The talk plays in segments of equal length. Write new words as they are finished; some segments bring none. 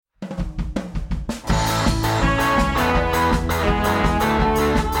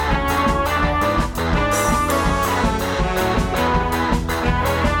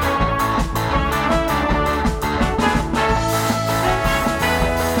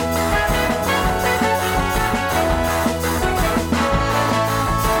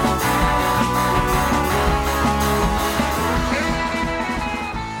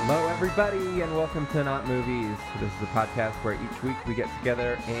welcome to Not Movies. This is a podcast where each week we get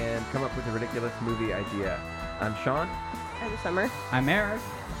together and come up with a ridiculous movie idea. I'm Sean. I'm Summer. I'm Eric.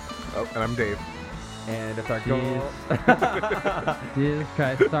 Oh, and I'm Dave. And it's our goal. Jesus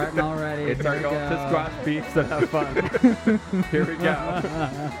Christ, starting already. It's our goal to squash beefs and have fun. Here we go.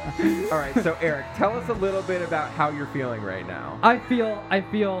 All right, so Eric, tell us a little bit about how you're feeling right now. I feel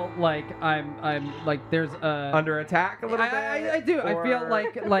like I'm like there's a Under attack a little bit. I do. Or... I feel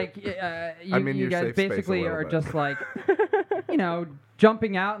like I'm in you your guys safe space a basically little are bit. just like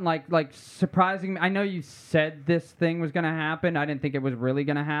jumping out and like surprising me. I know you said this thing was gonna happen. I didn't think it was really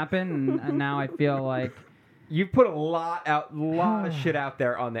gonna happen, and now I feel like you've put a lot of shit out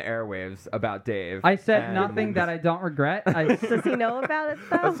there on the airwaves about Dave. I said nothing that I don't regret. Does he know about it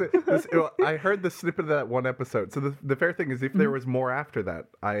though? I heard the snippet of that one episode. So the fair thing is, if there was more after that,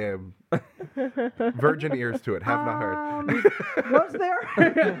 I am virgin ears to it. Have not heard. Was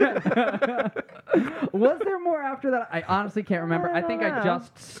there? Was there more after that? I honestly can't remember. I think I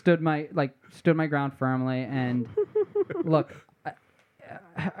just stood my ground firmly. And look,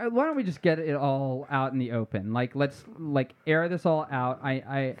 why don't we just get it all out in the open? Let's air this all out.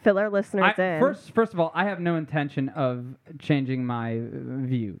 I Fill our listeners in. First of all, I have no intention of changing my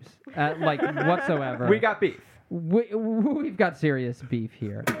views, whatsoever. We got beef. We've got serious beef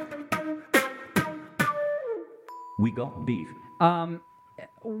here. We got beef.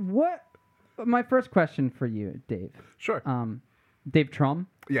 What? My first question for you, Dave. Sure. Dave Trum.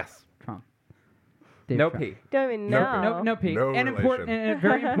 Yes. Trum. Dave No Trum. P. Don't even No, know. No P. No and important, relation. and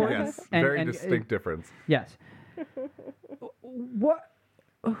very important. Yes. and, Very and, distinct difference. Yes. What?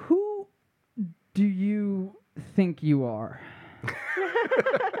 Who do you think you are?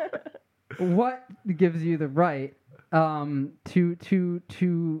 What gives you the right to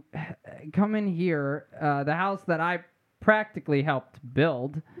come in here, the house that I practically helped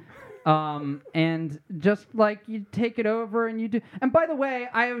build, and just you take it over and you do. And by the way,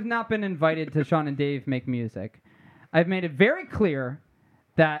 I have not been invited to Sean and Dave Make Music. I've made it very clear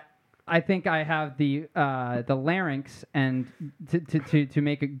that I think I have the larynx and to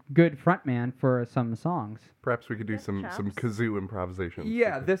make a good frontman for some songs. Perhaps we could do some chops. kazoo improvisation.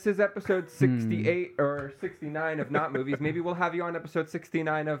 Yeah, this is episode 68 or 69 of Not Movies. Maybe we'll have you on episode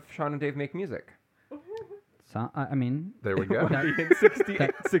 69 of Sean and Dave Make Music. So I mean, There we go. We'll be in 60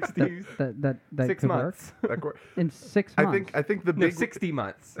 that 6 could months. work in 6 months. I think the No, big 60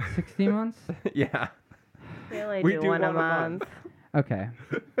 months. 60 months. Yeah. We only We do do one a one a month. Okay.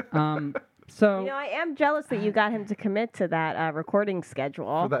 So I am jealous that you got him to commit to that recording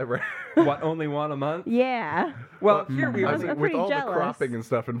schedule. that right. What, only one a month? Yeah. Well, here we I are. was like, I'm with pretty all jealous. the cropping and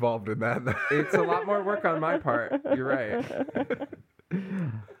stuff involved in that. It's a lot more work on my part. You're right.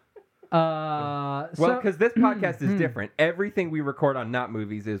 Well, because this podcast is different. Everything we record on Not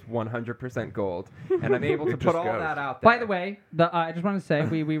Movies is 100% gold, and I'm able to It put just all goes. that out there. by the way, I just want to say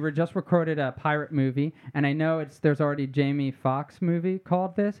we were just recorded a pirate movie, and I know there's already a Jamie Foxx movie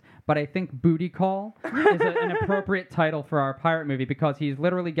called this, but I think Booty Call is an appropriate title for our pirate movie because he's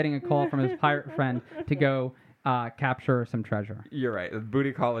literally getting a call from his pirate friend to go capture some treasure. You're right.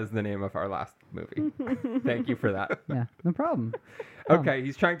 Booty Call is the name of our last movie. Thank you for that. Yeah, no problem. Okay,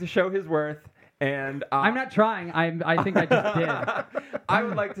 he's trying to show his worth, and I'm not trying. I think I just did. I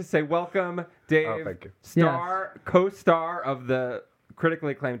would like to say welcome, Dave, Oh, thank you. co-star of the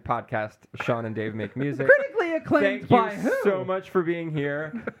critically acclaimed podcast Sean and Dave Make Music. Critically acclaimed Thank by you who? so much for being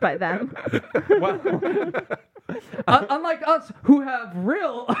here. By them. Well, Unlike us, who have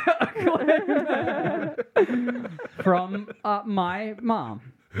real acclaim from my mom.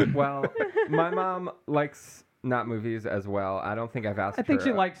 well, my mom likes Not Movies as well. I don't think I've asked her. I think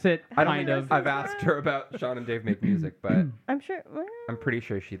she likes it, I don't kind think of. I've asked her about Sean and Dave Make Music, but I'm sure. Well, I'm pretty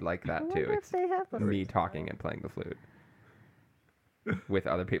sure she'd like I that wonder too. if It's they have them. me talking and playing the flute with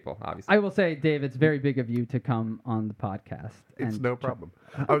other people, obviously. I will say, Dave, it's very big of you to come on the podcast. It's and no problem.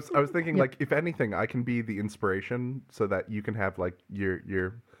 I was thinking Yeah. if anything, I can be the inspiration so that you can have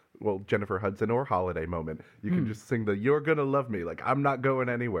your Jennifer Hudson or Holiday moment. You can just sing the "You're Gonna Love Me." I'm not going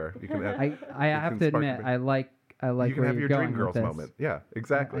anywhere. You can. I have to spark admit, me. I like You can where have you're your going dream girls with this. moment. Yeah,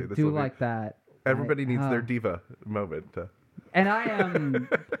 exactly. I This do will be- like that. Everybody needs their diva moment. And I am,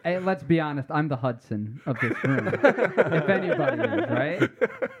 let's be honest, I'm the Hudson of this room. If anybody is, right?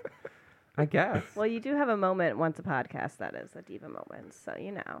 I guess. Well, you do have a moment once a podcast that is a diva moment, so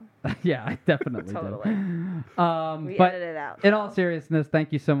you know. Yeah, I definitely Totally. do. We But edit it out. in all seriousness,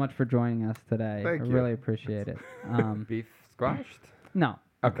 thank you so much for joining us today. Thank I you. really appreciate it. Beef squashed? No,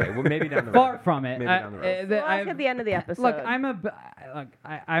 Okay, well maybe down the road. far from it. Maybe down the road. We'll ask at the end of the episode. Look, I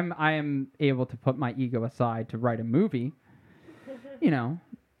am able to put my ego aside to write a movie.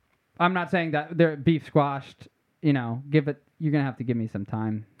 I'm not saying that they're beef squashed. You know, you're gonna have to give me some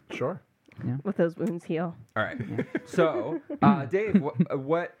time. Sure. With those wounds heal. All right. So, Dave,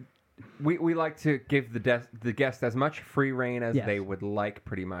 what we like to give the guest as much free reign as Yes. they would like,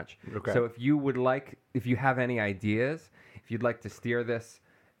 pretty much. Okay. So, if you have any ideas, if you'd like to steer this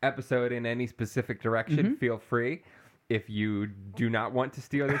episode in any specific direction, feel free. If you do not want to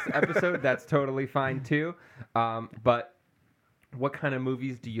steer this episode, that's totally fine too. But what kind of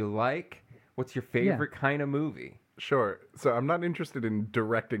movies do you like? What's your favorite kind of movie? Sure. So I'm not interested in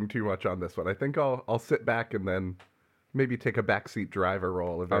directing too much on this one. I think I'll sit back and then maybe take a backseat driver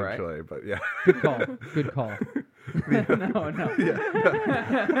role right. eventually. But yeah. Good call. Good call. No.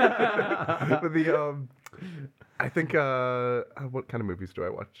 But I think what kind of movies do I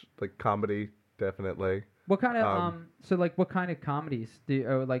watch? Like comedy, definitely. What kind of what kind of comedies do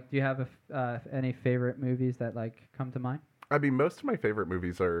you have any favorite movies that like come to mind? I mean, most of my favorite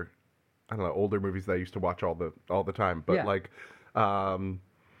movies are, I don't know, older movies that I used to watch all the time. But I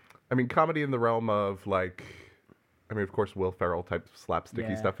mean, comedy in the realm of like, I mean, of course, Will Ferrell type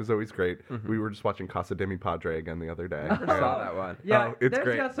slapsticky stuff is always great. We were just watching Casa de Mi Padre again the other day. I saw that one. Yeah, Oh, it's there's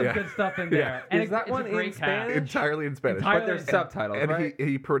great. got some Yeah. good stuff in there. Yeah. And Is that one it's a in great Spanish? cast. Entirely in Spanish. Entirely But there's in Spanish. subtitles, And right?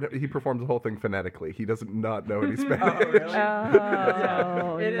 he performs the whole thing phonetically. He doesn't not know any Spanish. Oh, really?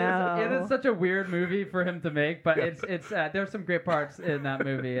 Oh, It is. no. It is such a weird movie for him to make, but it's there's some great parts in that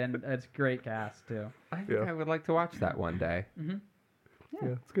movie, and it's great cast too. I think Yeah. I would like to watch that one day. Yeah,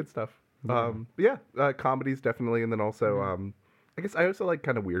 it's good stuff. Comedies definitely, and then also I guess I also like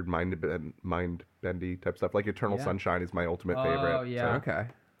kind of weird mind bendy type stuff. Like Eternal Yeah. Sunshine is my ultimate Oh, favorite. yeah. Okay.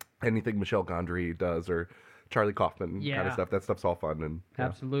 So anything Michel Gondry does or Charlie Kaufman kind Yeah. of stuff. That stuff's all fun and yeah.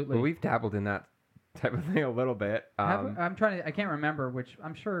 Absolutely. Well, we've dabbled in that type of thing a little bit. I'm trying to. I can't remember which.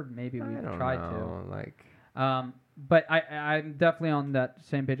 I'm sure maybe I we've don't tried know, like. to. But I'm definitely on that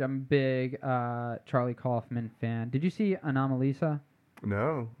same page. I'm a big Charlie Kaufman fan. Did you see Anomalisa?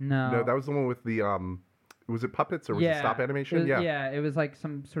 No, No. that was the one with the was it puppets or was it stop animation? It was, it was like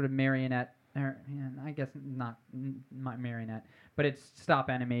some sort of marionette. Or, I guess not marionette, but it's stop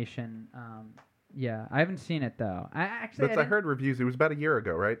animation. Yeah, I haven't seen it though. I heard reviews. It was about a year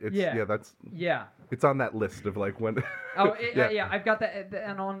ago, right? It's, Yeah. that's Yeah. it's on that list of like when. Oh, yeah. I've got that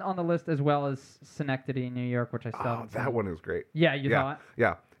and on the list as well as Schenectady, New York, which I still Oh, haven't that seen. one is great. Yeah, you saw Yeah, it.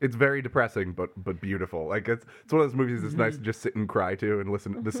 yeah. It's very depressing, but beautiful. Like it's one of those movies that's nice to just sit and cry to and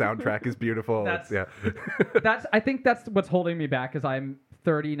listen. The soundtrack is beautiful. I think that's what's holding me back is I'm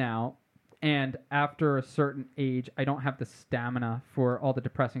 30 now, and after a certain age, I don't have the stamina for all the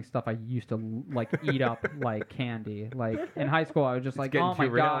depressing stuff I used to like eat up like candy. Like in high school, I was just like, getting oh my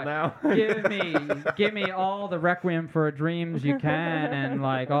too real god, now. give me all the Requiem for a Dreams you can, and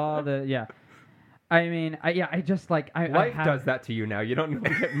like all the I mean, I just like Life does that to you now. You don't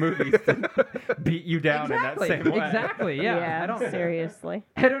get movies to beat you down in that same way. Exactly. Yeah. Seriously.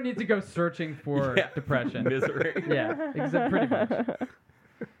 I don't need to go searching for depression. Misery. Yeah. Pretty much.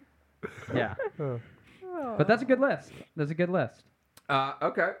 Yeah. But that's a good list. That's a good list.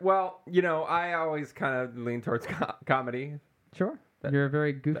 Okay. Well, I always kind of lean towards comedy. Sure. You're a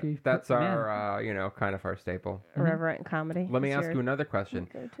very goofy. That's man. our, kind of our staple. Irreverent comedy. Let me is ask your you another question.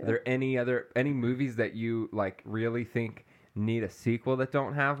 go-to. Are there any movies that you like really think need a sequel that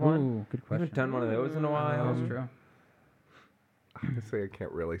don't have one? Ooh, good We question. haven't done one of those in a while. That's true. Honestly, I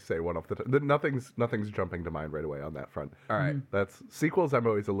can't really say one off the top. Nothing's jumping to mind right away on that front. All right. That's sequels. I'm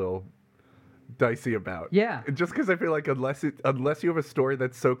always a little dicey about. Yeah. Just because I feel like unless you have a story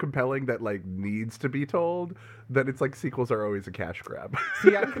that's so compelling that like needs to be told, then it's like sequels are always a cash grab.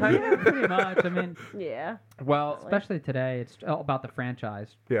 See, I kind of Pretty much. I mean, Yeah. well, especially today, it's all about the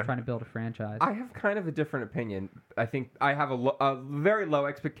franchise. Yeah. Trying to build a franchise. I have kind of a different opinion. I think I have a very low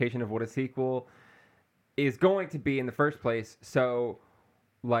expectation of what a sequel is going to be in the first place. So,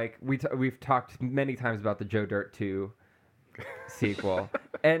 like we've talked many times about the Joe Dirt 2 sequel,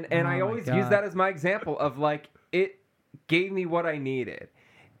 and Oh I my always God. use that as my example of like it gave me what I needed,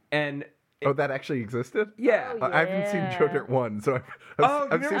 and Oh, that actually existed? yeah. Oh, I haven't seen Joe Yeah. Dirt 1, so Oh,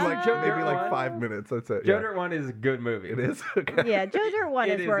 I've you've seen never like seen Joe maybe Dirt like 1? 5 minutes. That's it. Joe Yeah. Dirt 1 is a good movie. It is? Okay. Yeah, Joe Dirt 1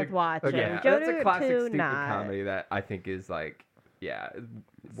 It is is worth a- watching. Yeah, Joe that's a Dirt classic 2, stupid not. comedy that I think is like, it's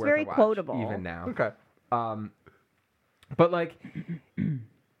very quotable. even now. Okay. But like,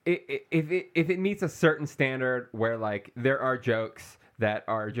 if it meets a certain standard where like there are jokes that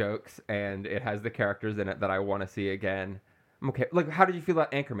are jokes and it has the characters in it that I want to see again, I'm okay. Like, how did you feel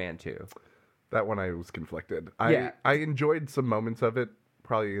about Anchorman 2? That one I was conflicted. Yeah. I enjoyed some moments of it,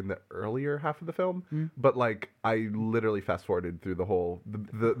 probably in the earlier half of the film, but like I literally fast forwarded through the whole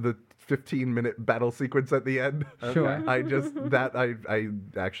the 15-minute battle sequence at the end. Sure. I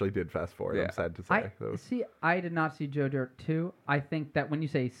actually did fast forward. Yeah. I'm sad to say. I did not see Joe Dirt 2. I think that when you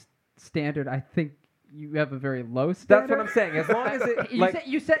say standard, I think you have a very low standard. That's what I'm saying. As long as it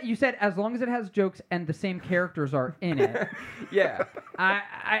you said as long as it has jokes and the same characters are in it. yeah.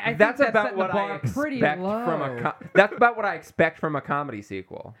 I think That's about setting what the bar I pretty expect low. from that's about what I expect from a comedy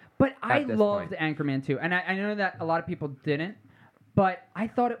sequel. But I at this loved point. Anchorman 2, and I know that a lot of people didn't, but I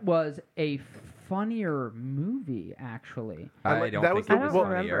thought it was a funnier movie, actually. I don't that think was it I was don't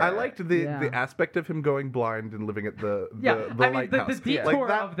funnier. remember. I liked the Yeah. aspect of him going blind and living at the I mean, lighthouse. the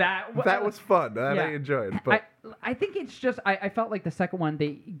detour of that. That was fun. That Yeah. I enjoyed. But I think it's just I felt like the second one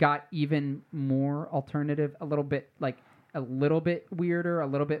they got even more alternative, a little bit weirder, a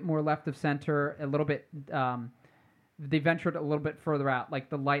little bit more left of center, a little bit they ventured a little bit further out, like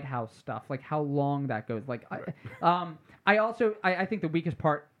the lighthouse stuff, like how long that goes. Like I think the weakest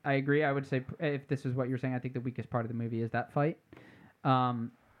part, I agree, I would say if this is what you're saying, I think the weakest part of the movie is that fight.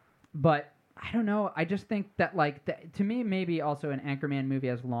 But I don't know. I just think that to me, maybe also an Anchorman movie,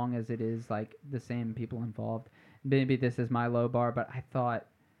 as long as it is like the same people involved. Maybe this is my low bar, but I thought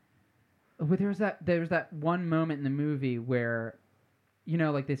there's that one moment in the movie where, you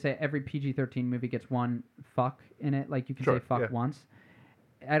know, like they say every PG-13 movie gets one fuck in it. Like you can Sure, say fuck yeah. once.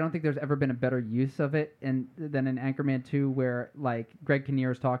 I don't think there's ever been a better use of it than in Anchorman 2, where like Greg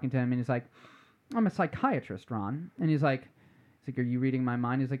Kinnear is talking to him and he's like, "I'm a psychiatrist, Ron," and he's like, "Are you reading my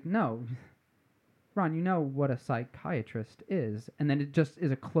mind?" He's like, "No, Ron, you know what a psychiatrist is." And then it just is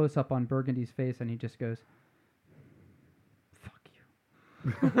a close up on Burgundy's face, and he just goes, "Fuck you."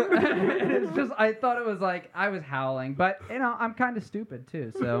 And it's just, I thought it was like I was howling, but you know, I'm kind of stupid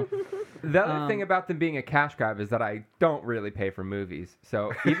too, so. The other thing about them being a cash grab is that I don't really pay for movies.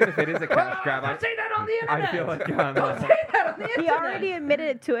 So even if it is a cash grab, Don't say that on the internet. I feel like Don't say that on the internet. He already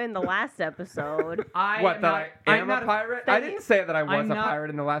admitted to it in the last episode I am a pirate? I didn't say that I was a pirate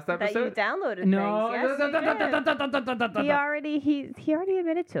in the last that you episode. downloaded No. things. Yes, he already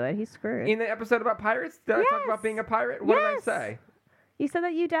admitted to it. He's screwed. In the episode about pirates, did I talk Yes. about being a pirate? What did I Yes. say? You said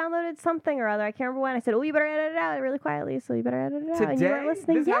that you downloaded something or other. I can't remember when. I said, "Oh, you better edit it out really quietly." So you better edit it out. And you Today? weren't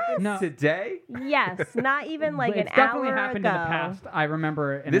listening. This Yes. happened No. today? Yes. Not even like It's an definitely hour happened ago. in the past. I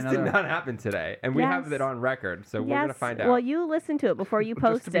remember in This another. did not happen today, and we have Yes. it on record, so we're Yes. gonna find out. Well, you listen to it before you Just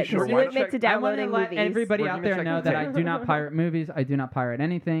to post be it. sure, Because you why admit to check- I want to downloading let movies. everybody We're out gonna there check know the that I tape. do not pirate movies. I do not pirate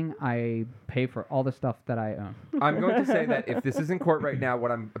anything. I pay for all the stuff that I own. I'm going to say that if this is in court right now,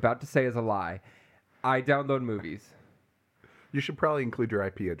 what I'm about to say is a lie. I download movies. you should probably include your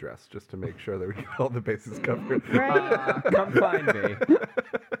IP address just to make sure that we get all the bases covered. Right? Come find me.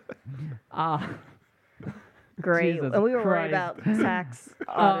 Great. Jesus And we were Christ. worried about tax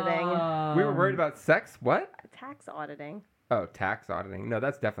auditing. We were worried about sex? What? Tax auditing. Oh, tax auditing. No,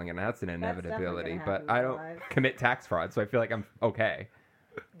 that's definitely that's an definitely inevitability. gonna But happen I in don't real life. commit tax fraud, so I feel like I'm okay.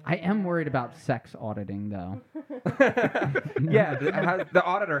 I am worried about sex auditing, though. Yeah, the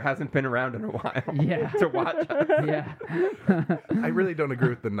auditor hasn't been around in a while. Yeah. To watch us. Yeah. I really don't agree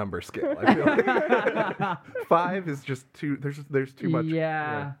with the number scale. I feel like 5 is just too. There's too much.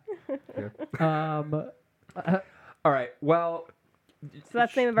 Yeah. Yeah. All right. Well, So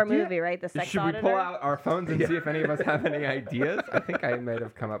that's the name of our do you- movie, right? The Sex should Auditor. we pull out our phones and see if any of us have any ideas? I think I might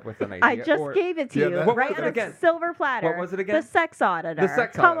have come up with an idea. I just or- gave it to Yeah, you that- What right was on it a again? silver platter. What was it again? The Sex Auditor. The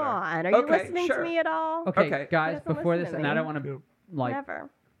Sex Come Auditor. on, are you Okay, listening sure. to me at all? Okay, Okay. guys, doesn't before listen this, to and I me. don't want to like Never.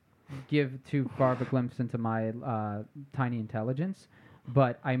 give too far of a glimpse into my tiny intelligence,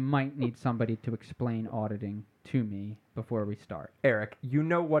 but I might need somebody to explain auditing to me before we start. Eric, you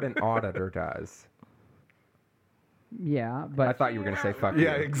know what an auditor does. Yeah, I but thought you were going to say fuck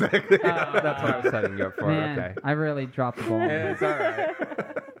Yeah, you. exactly. That's what I was setting you up for. man, Okay. I really dropped the ball. It's all right.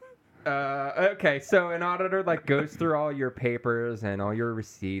 Okay, so an auditor goes through all your papers and all your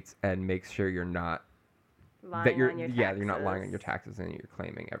receipts and makes sure you're not Lying you're on your you're not lying on taxes. your taxes and you're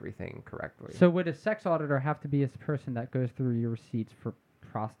claiming everything correctly. So would a sex auditor have to be a person that goes through your receipts for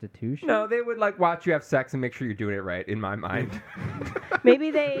prostitution? No, they would watch you have sex and make sure you're doing it right. In my mind, Maybe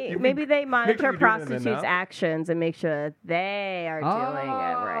they monitor you're doing it prostitutes' enough. actions and make sure that they are doing it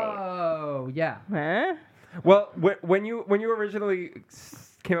right. Oh, yeah. Huh? well, when you originally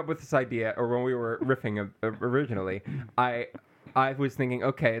came up with this idea, or when we were riffing originally, I was thinking,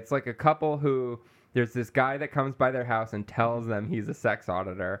 okay, it's like a couple who There's this guy that comes by their house and tells them he's a sex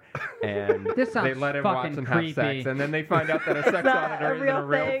auditor, and This they sounds let him watch fucking and creepy. have sex, and then they find out that a sex not auditor a isn't real a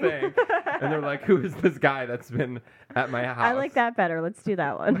real thing. thing, and they're like, "Who is this guy that's been at my house?" I like that better. Let's do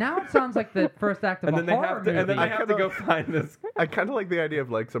that one. Now it sounds like the first act of And a then they horror have to, and then movie. they have to go find this. I kind of like the idea of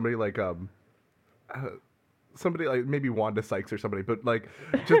like somebody like somebody like maybe Wanda Sykes or somebody, but like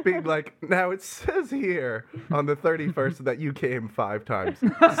just being like, now it says here on the 31st that you came 5 times,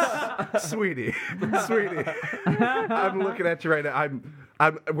 sweetie, I'm looking at you right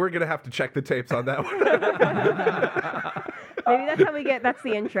now. We're gonna have to check the tapes on that one. Maybe that's how we get. That's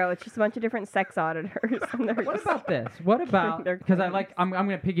the intro. It's just a bunch of different sex auditors. And they're What just- about this? What about Their because claims. I'm going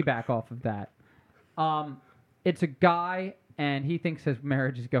to piggyback off of that. It's a guy and he thinks his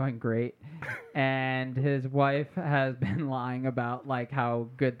marriage is going great, and his wife has been lying about like how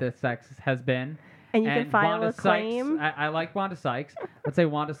good the sex has been. And you can file Wanda a claim. Sykes, I like Wanda Sykes. Let's say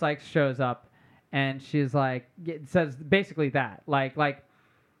Wanda Sykes shows up, and she's like, it says basically that, like.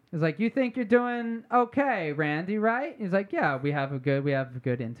 It's like, you think you're doing okay, Randy, right? He's like, yeah, we have a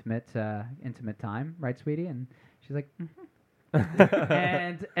good intimate time, right, sweetie? And she's like,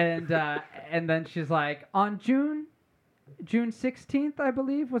 and then she's like, on June 16th, I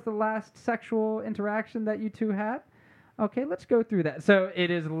believe, was the last sexual interaction that you two had. Okay, let's go through that. So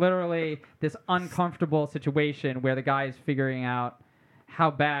it is literally this uncomfortable situation where the guy is figuring out how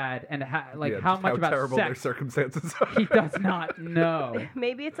bad and how Just much about terrible their sex circumstances are. he does not know.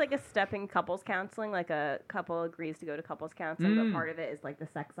 Maybe it's like a step in couples counseling. Like a couple agrees to go to couples counseling, but part of it is like the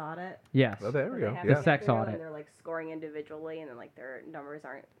sex audit. Yes. Oh, there we They go. have The to sex figure out, audit. And they're like scoring individually, and then like their numbers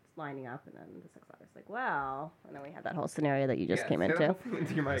aren't lining up, and then the sex audit's like, well, and then we had that whole scenario that you just came say that into. whole thing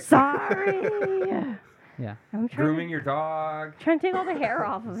into your mic. Sorry. Yeah. I'm Grooming your dog. trying to take all the hair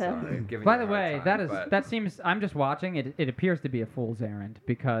off of him. Sorry, I'm giving By you a the hard way, time, but- that seems. I'm just watching. It appears to be a fool's errand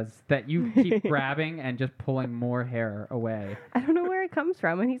because that you keep grabbing and just pulling more hair away. I don't know where it comes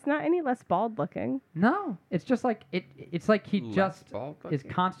from, and he's not any less bald looking. No, it's just like it's like he Less just bald is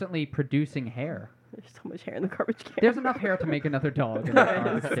looking? constantly producing hair. There's so much hair in the garbage can. There's enough hair to make another dog. In the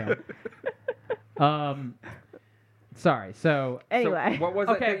garbage can. Sorry. So Anyway. So what was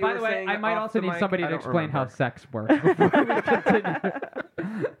it okay. that you By were the way, saying I might off also the need mic? somebody I to don't explain how remember. sex works before we continue.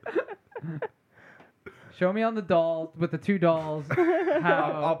 Show me on the dolls with the 2 dolls.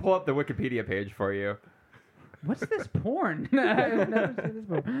 How I'll pull up the Wikipedia page for you. What's this porn? I've never seen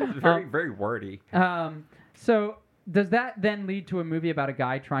this porn. It's very wordy. So does that then lead to a movie about a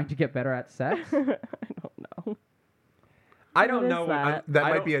guy trying to get better at sex? I don't know. I don't What know is what that? That I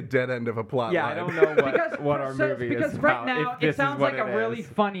might don't- be a dead end of a plot Yeah, line. I don't know Because what our movie because is right about. now if this it sounds is what like a it really is.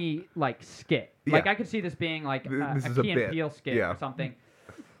 funny like skit. Like Yeah. I could see this being like This a is a Key and bit. Peele skit Yeah. or something.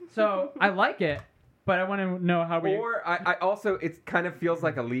 So I like it, but I want to know how we. Or I also it kind of feels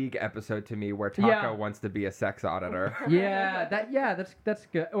like a League episode to me where Taco Yeah. wants to be a sex auditor. That's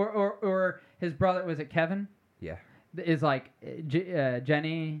good. Or his brother, was it Kevin? Yeah, Is like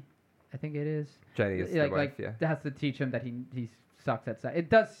Jenny, I think it is. Jenny is the wife. Yeah. Has to teach him that he sucks at sex. It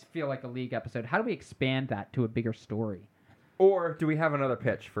does feel like a League episode. How do we expand that to a bigger story? Or do we have another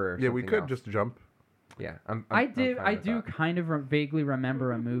pitch for? Yeah, we something could else? just jump. Yeah, I I'm do. fine I with do that. kind of vaguely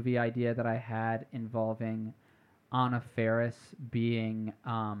remember a movie idea that I had involving Anna Faris being.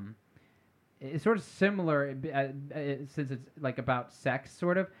 It's sort of similar since it's like about sex,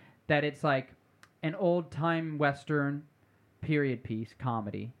 sort of. That it's like an old time Western period piece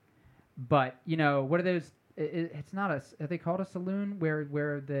comedy, but you know what are those? It's not a. Are they called a saloon where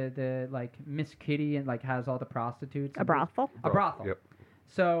the like Miss Kitty and like has all the prostitutes? A brothel? A brothel. Yep.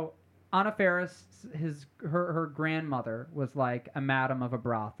 So Anna Faris, her grandmother was like a madam of a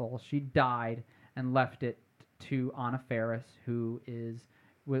brothel. She died and left it to Anna Faris, who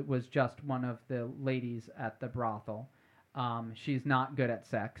was just one of the ladies at the brothel. She's not good at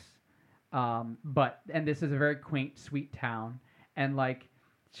sex, and this is a very quaint, sweet town, and like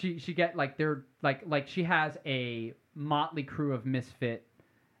she get like they're like she has a motley crew of misfit.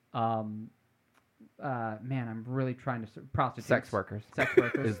 Man, I'm really trying to prostitutes. Sex workers. Sex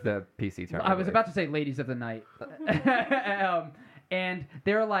workers. Is the PC term. I was believe. about to say ladies of the night. And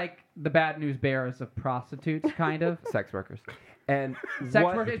they're like the bad news bearers of prostitutes, kind of. sex workers. And Sex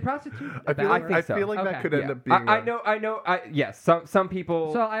what- workers, is prostitute? I a feel bad like, word? think so. I feel like Okay. that could end Yeah. up being. I know. Yes, some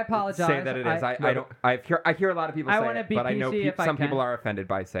people. So I apologize. Say that it is. I don't. I hear a lot of people I say wanna it, be but I know PC if I some can. people are offended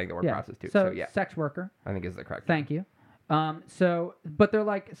by saying the word Yeah. prostitute. So, So yeah, sex worker. I think is the correct. Thank you. But they're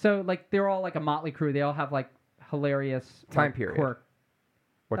like, they're all like a motley crew. They all have like hilarious Time like, period. quirk.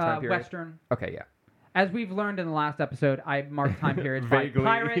 What time period? Western. Okay, yeah. As we've learned in the last episode, I marked time periods by Vaguely.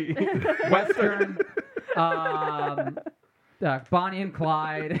 pirate, Western, Bonnie and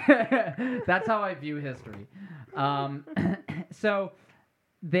Clyde. That's how I view history. So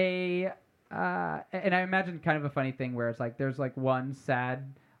they, and I imagine kind of a funny thing where it's like there's like one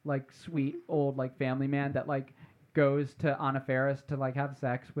sad, like sweet old like family man that like goes to Anna Faris to like have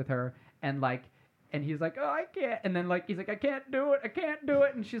sex with her, and like. And he's like, oh, I can't. And then, like, he's like, I can't do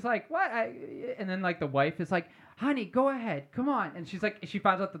it. And she's like, what? And then, like, the wife is like, honey, go ahead. Come on. And she's like, she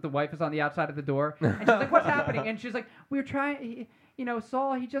finds out that the wife is on the outside of the door. And she's like, what's happening? And she's like, we're trying,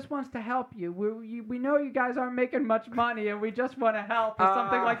 Saul, he just wants to help you. We know you guys aren't making much money, and we just want to help or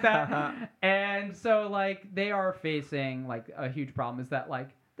something like that. And so, like, they are facing, like, a huge problem is that, like,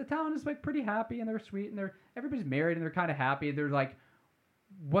 the town is, like, pretty happy, and they're sweet, and everybody's married, and they're kind of happy. They're like,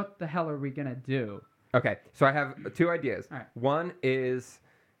 what the hell are we going to do? Okay, so I have two ideas. All right. One is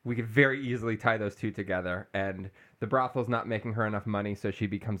we could very easily tie those two together, and the brothel's not making her enough money, so she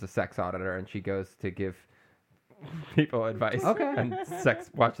becomes a sex auditor, and she goes to give people advice and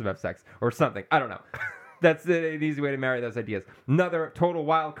watch them have sex or something. I don't know. That's an easy way to marry those ideas. Another total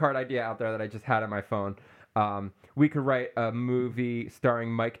wild card idea out there that I just had on my phone. We could write a movie starring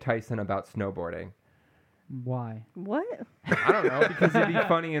Mike Tyson about snowboarding. Why? What? I don't know, because it'd be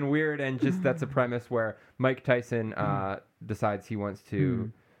funny and weird, and just that's a premise where Mike Tyson decides he wants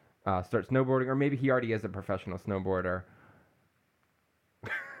to start snowboarding, or maybe he already is a professional snowboarder.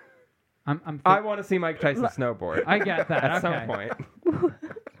 I want to see Mike Tyson snowboard. I get that. At some point.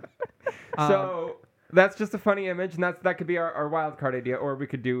 So that's just a funny image, and that could be our wild card idea, or we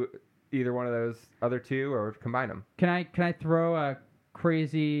could do either one of those other two, or combine them. Can I throw a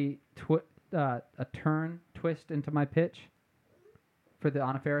crazy twist into my pitch for the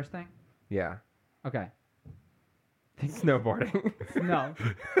Anna Faris thing? Yeah. Okay. Snowboarding. No.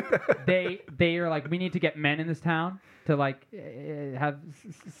 They are like, we need to get men in this town to like have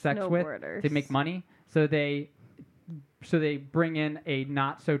sex with to make money. So they bring in a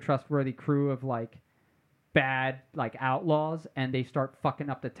not so trustworthy crew of like bad like outlaws, and they start fucking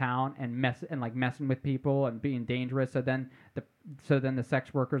up the town and messing with people and being dangerous. So then the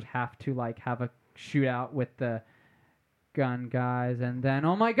sex workers have to like have a shootout with the gun guys, and then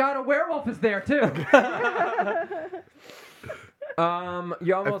oh my god, a werewolf is there too.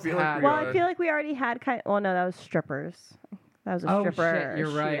 You almost had. Well, I feel like we already had kind. Well, no, that was strippers. That was a stripper. Oh shit,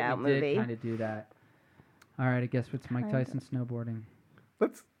 you're right. shootout We movie. did kind of do that. All right, I guess it's Mike Tyson snowboarding.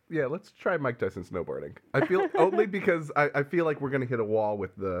 Let's try Mike Tyson snowboarding. I feel only because I feel like we're gonna hit a wall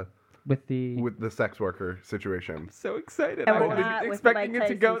with the sex worker situation. I'm so excited. And I we're wasn't not with expecting Mike it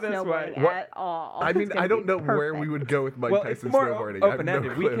to go Tyson this way. snowboarding at all. I mean, It's gonna I don't be know where we perfect. would go with Mike Well, Tyson it's more snowboarding. I have no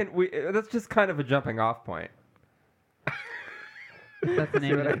open-ended. clue. That's just kind of a jumping off point. That's the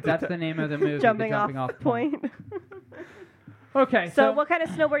name of it. That's the name of the movie. Jumping the jumping off off point. Okay, So what kind of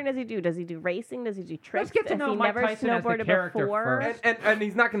snowboarding does he do? Does he do racing? Does he do tricks? Let's get to Has know he Mike never Tyson as the snowboarded character before? first. And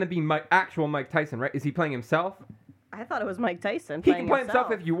he's not going to be actual Mike Tyson, right? Is he playing himself? I thought it was Mike Tyson. He can play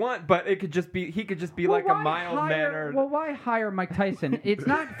himself if you want, but he could just be like a why mild mannered. Well, why hire Mike Tyson? It's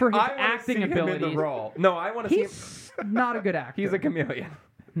not for his I wanna acting see him abilities. in the role. No, I want to see him. He's not a good actor. He's a chameleon.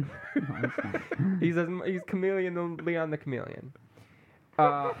 No, he's not. He's Chameleon, Leon the Chameleon.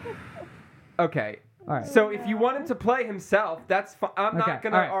 Okay. All right. So if you want him to play himself, that's fine. I'm Okay, not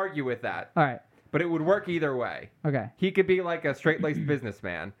going to all right. argue with that. All right. But it would work either way. Okay. He could be like a straight-laced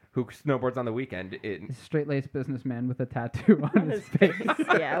businessman who snowboards on the weekend. He's a straight-laced businessman with a tattoo on his face.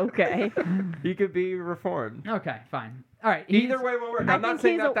 Yeah, okay. He could be reformed. Okay, fine. All right. Either way will work. I I'm not think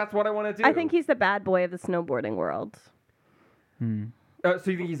saying he's that's what I want to do. I think he's the bad boy of the snowboarding world. So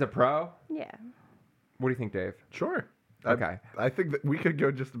you think he's a pro? Yeah. What do you think, Dave? Sure. Okay. I think that we could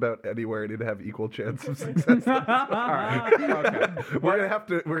go just about anywhere and it'd have equal chance of success. All right. Okay. We're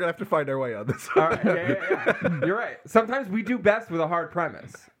gonna have to find our way on this. All right. Yeah. You're right. Sometimes we do best with a hard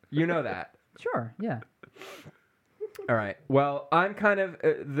premise. You know that. Sure. Yeah. All right. Well, I'm kind of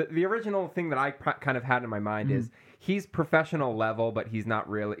the original thing that I kind of had in my mind is he's professional level, but he's not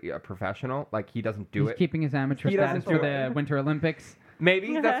really a professional. Like he doesn't do He's it. keeping his amateur He doesn't status for do it. the Winter Olympics.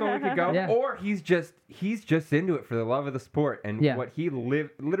 Maybe that's when we could go. Yeah. Or he's just into it for the love of the sport, and Yeah. what he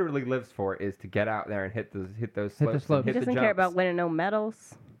literally lives for is to get out there and hit those slopes. slopes. And He hit doesn't the care jumps. about winning no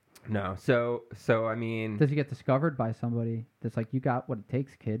medals. No. So I mean, Does he get discovered by somebody that's like, you got what it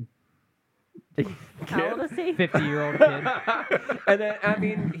takes, kid? How old is he? 50-year-old kid. and then I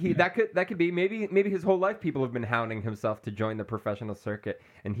mean, that could be maybe his whole life people have been hounding himself to join the professional circuit,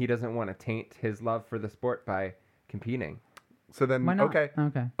 and he doesn't want to taint his love for the sport by competing. So then, Why not? okay.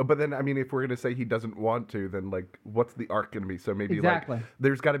 Okay. But then, I mean, if we're gonna say he doesn't want to, then like, what's the arc gonna be? So maybe Exactly. like,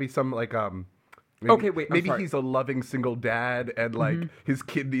 there's got to be some like Maybe, Okay, wait, I'm Maybe sorry. he's a loving single dad, and like his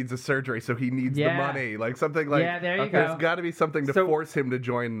kid needs a surgery, so he needs the Yeah. money. Like something like. Yeah, there you Okay. go. There's got to be something to So, force him to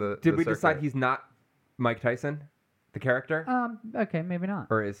join the. Did the we decide circuit. he's not Mike Tyson, the character, Okay, maybe not.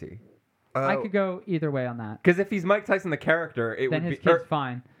 or is he? I could go either way on that. Because if he's Mike Tyson, the character, it Then would his be. kid's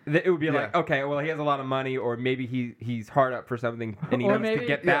fine. It would be like, Yeah. okay, well, he has a lot of money, or maybe he's hard up for something, and he Or needs maybe- to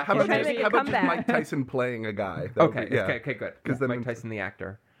get Yeah, back. how He's about trying to just, make a how about just comeback. Mike Tyson playing a guy? That would Okay, be- yeah. okay, good. 'Cause then Mike it's- Tyson, the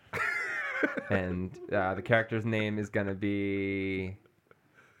actor, and the character's name is gonna be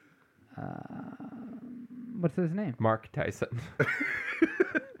What's his name? Mark Tyson.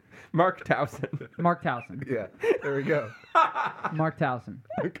 Mark Towson. Mark Towson. Yeah, there we go. Mark Towson.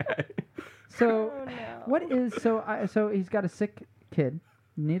 Okay. So, Oh, no. what is so he's got a sick kid,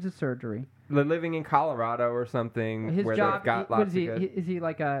 needs a surgery. They're living in Colorado or something His where job, they've got what lots is he? of good. Is he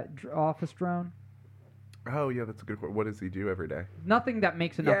like a office drone? Oh yeah, that's a good question. What does he do every day? Nothing that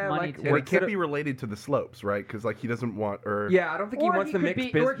makes enough Yeah, money like, to. And it Works can't at a- be related to the slopes, right? Because like he doesn't want or Yeah, I don't think he Or wants to could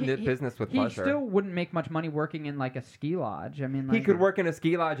mix be- or he- business with he pleasure. still wouldn't make much money working in like a ski lodge. I mean, like, He could work in a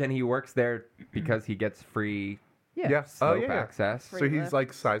ski lodge, and he works there because he gets free Yeah. Yeah. slope Oh, yeah. access. Free So he's lift.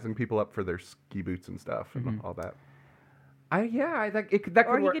 like sizing people up for their ski boots and stuff and Mm-hmm. all that. I think it could, that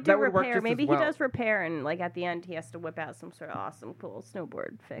Or could he work. could That do would work repair. just Maybe as well. he does repair, and like at the end, he has to whip out some sort of awesome, cool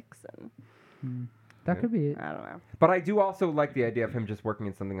snowboard fix. And That could be it. I don't know. But I do also like the idea of him just working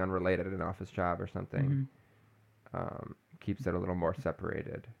in something unrelated, an office job or something. Mm-hmm. Keeps it a little more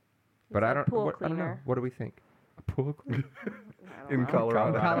separated. He's But I a don't. pool I don't know. cleaner. What do we think? A pool cleaner? I don't In know.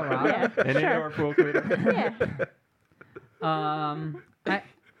 Colorado. Colorado. Yeah, An sure. indoor pool cleaner? Yeah.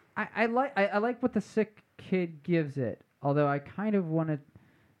 I like what the sick kid gives it. Although I kind of want to.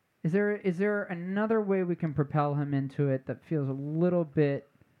 Is there another way we can propel him into it that feels a little bit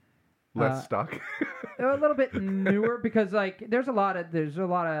Less stuck. a little bit newer? Because like there's a lot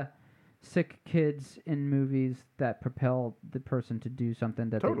of sick kids in movies that propel the person to do something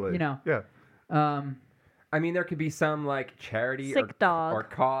that Totally. they, you know. Yeah. I mean, there could be some like charity Sick dog. or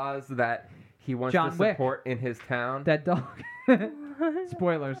cause that he wants John to Wick. support in his town. That dog.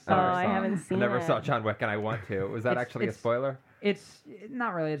 Spoilers. Oh, Sorry. I haven't seen Never it. saw John Wick, and I want to. Was that It's- actually a it's- spoiler? It's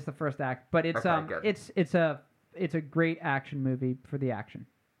not really. It's the first act, but it's Okay, good. it's a great action movie for the action.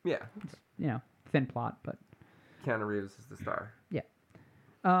 Yeah. You know, thin plot, but Keanu Reeves is the star.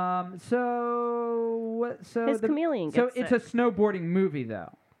 So His chameleon So gets it's sick. a snowboarding movie,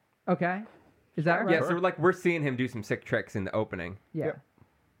 though. Okay, is that Sure. right? Yeah, so we're seeing him do some sick tricks in the opening. Yeah. Yep.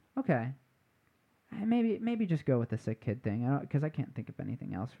 Okay. Maybe just go with the sick kid thing. Because I can't think of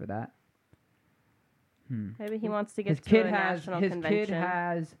anything else for that. Maybe he wants to get His to kid a has. national His convention. kid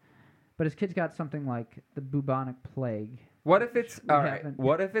has. But his kid's got something like the bubonic plague. What if it's We all right? haven't-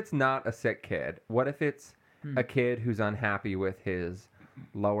 What if it's not a sick kid? What if it's Hmm. a kid who's unhappy with his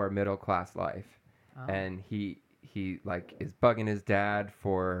lower middle class life, Oh. and he like is bugging his dad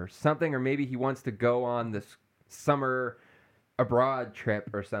for something, or maybe he wants to go on this summer abroad trip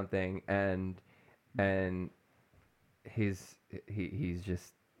or something, and he's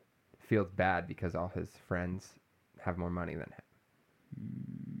just feels bad because all his friends have more money than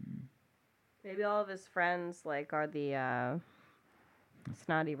him. Maybe all of his friends like are the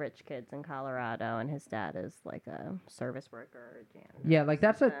snotty rich kids in Colorado, and his dad is like a service worker or a janitor. Yeah, like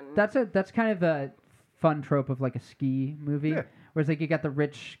that's kind of a fun trope of like a ski movie, Yeah. where it's like you got the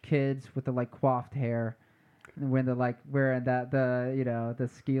rich kids with the like coiffed hair, and when they're like wearing the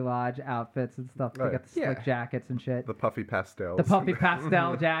ski lodge outfits and stuff. They Right. got the slick Yeah. jackets and shit. The puffy pastels. The puffy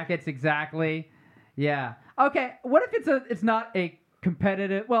pastel jackets, exactly. Yeah. Okay. What if it's not a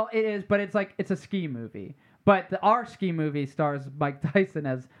competitive? Well, it is, but it's a ski movie. But our ski movie stars Mike Tyson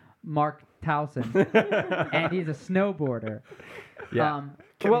as Mark Towson, and he's a snowboarder. Yeah.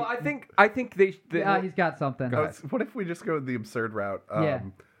 Well, I think they. He's got something. Go ahead. What if we just go the absurd route? Yeah.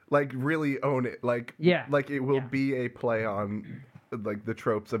 Like really own it. Like Yeah. Like it will Yeah. be a play on like the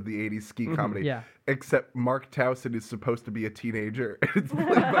tropes of the 80s ski comedy. Yeah. Except Mark Towson is supposed to be a teenager. And it's played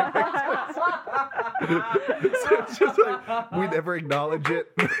by Mike Tyson. So it's just like we never acknowledge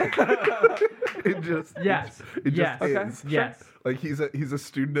it. It just Yes. It Yes. just Okay. is. Yes. Like he's a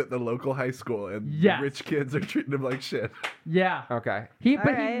student at the local high school, and Yes. the rich kids are treating him like shit. Yeah. Okay. He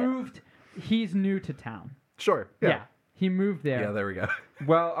Alright. moved. He's new to town. Sure. Yeah. Yeah. He moved there. Yeah. There we go.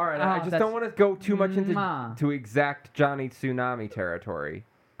 Well, all right. I Oh, just that's- don't want to go too much into Mwah. to exact Johnny Tsunami territory.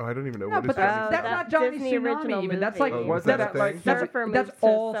 Oh, I don't even know No, what but is that's, Johnny that's Tsunami? not Johnny Disney Tsunami original even. That's like movie. Was that's, that like- that's, Surfer that's moves to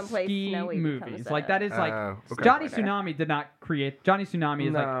all someplace ski snowy, movies. becomes Like that is like Oh, okay. Johnny Supporter. Tsunami did not create. Johnny Tsunami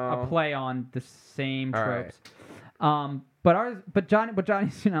is like No. a play on the same All right. tropes. What Johnny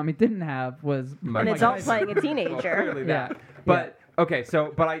Tsunami didn't have was Mike An Mike adult Tyson. playing a Well, teenager. clearly Yeah. that. But Okay,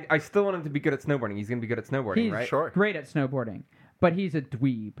 so but I still want him to be good at snowboarding. He's gonna be good at snowboarding, He's right? Sure. great at snowboarding, but he's a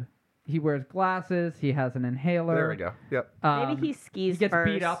dweeb. He wears glasses. He has an inhaler. There we go. Yep. Maybe he skis He gets first.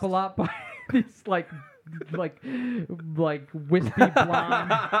 beat up a lot by these like wispy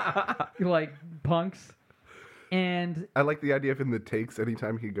blonde like punks. And I like the idea of in the takes,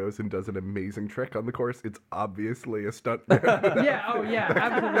 anytime he goes and does an amazing trick on the course, it's obviously a stunt. absolutely. Yeah,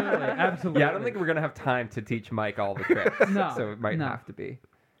 I don't think we're gonna have time to teach Mike all the tricks. No, So it might no. have to be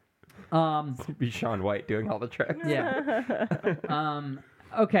Um, Shaun White doing all the tricks. yeah.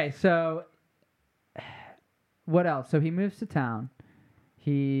 Okay, so what else? So he moves to town.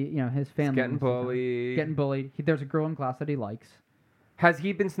 He, his family Getting moves to town. bullied. Getting bullied. There's a girl in class that he likes. Has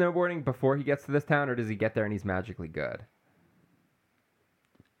he been snowboarding before he gets to this town, or does he get there and he's magically good?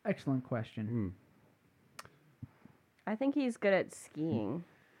 Excellent question. I think he's good at skiing.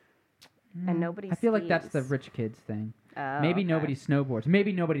 And nobody I feel like that's the skis. rich kids thing. Oh, Maybe okay. nobody snowboards.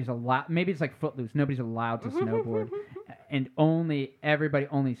 Maybe nobody's allowed. Maybe it's like Footloose. Nobody's allowed to snowboard, and everybody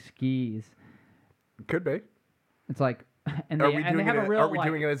only skis. Could be. It's like, and Are they we and they doing have it? a real Are we like.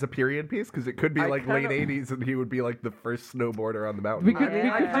 doing it as a period piece? Because it could be I like kinda- late '80s, and he would be like the first snowboarder on the mountain. We could- Yeah. we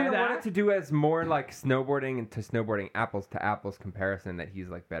I could kind do of that. wanted to do as more like snowboarding and to snowboarding apples to apples comparison that he's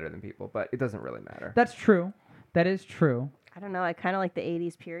like better than people, but it doesn't really matter. That's true. That is true. I don't know. I kind of like the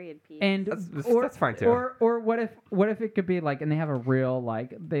 80s period piece. And That's fine, too. Or what if it could be like, and they have a real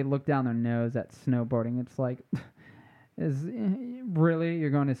like they look down their nose at snowboarding. It's like, really you're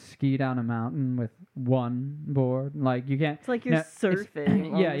going to ski down a mountain with one board? Like you can't. it's like you're no, it's-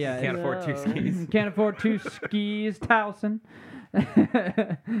 surfing. on yeah, the yeah. Can't afford two snow. skis. Can't afford two skis, Towson.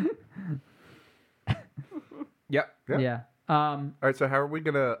 Yep. Yeah. Yeah. All right. So how are we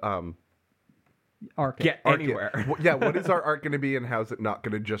gonna Arc it. Get arc it? anywhere. Yeah. What is our arc gonna be, and how's it not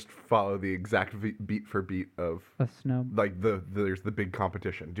gonna just follow the exact beat for beat of A snow. like there's the big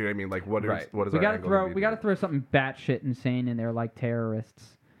competition? Do you know what I mean? Like what is Right. what is We our gotta angle throw. gonna be We gotta there? throw something batshit insane in there, like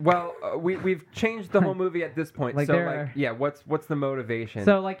terrorists. Well, we've changed the whole movie at this point. Like, so there like, are- yeah, what's the motivation?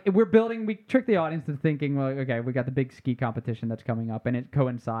 So like we're building. We trick the audience into thinking, well, okay, we got the big ski competition that's coming up, and it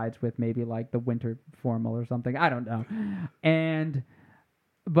coincides with maybe like the winter formal or something. I don't know.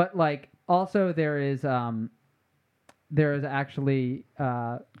 But like also there is actually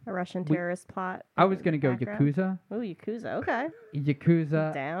A Russian terrorist plot. I was gonna go background? Yakuza. Oh, Yakuza. Okay.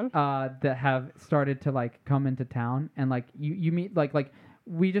 Yakuza Down. that have started to like come into town, and like you meet like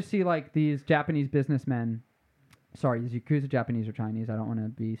we just see like these Japanese businessmen. Sorry, is Yakuza Japanese or Chinese? I don't want to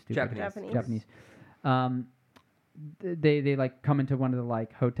be stupid. Japanese. They like come into one of the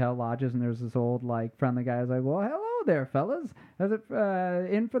like hotel lodges, and there's this old like friendly guy who's like, well, hello there, fellas. Is it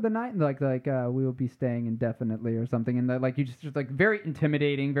in for the night? And like we will be staying indefinitely or something. And like you just like very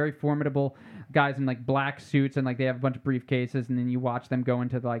intimidating, very formidable guys in like black suits, and like they have a bunch of briefcases, and then you watch them go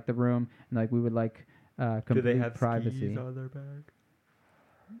into like the room, and like we would like complete privacy. on their bag?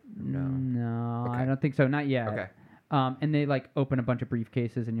 No, Okay. I don't think so. Not yet. Okay. And they like open a bunch of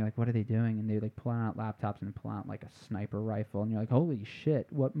briefcases, and you're like, "What are they doing?" And they like pull out laptops and pull out like a sniper rifle, and you're like, "Holy shit!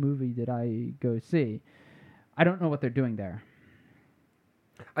 What movie did I go see?" I don't know what they're doing there.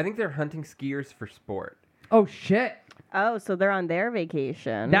 I think they're hunting skiers for sport. Oh shit! Oh, so they're on their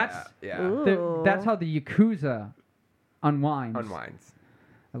vacation. That's Yeah. Ooh. that's how the Yakuza unwinds. Unwinds.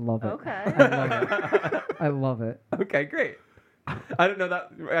 I love it. Okay. I love it. I love it. Okay, great. I didn't know that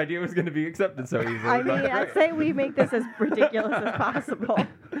idea was going to be accepted so easily. I but mean, I'd great. say we make this as ridiculous as possible.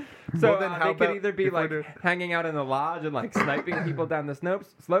 So Well, then how they could about either be if we're like doing- hanging out in the lodge and like sniping people down the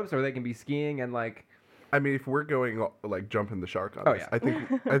slopes, or they can be skiing and like I mean, if we're going like jumping the shark on Oh, this,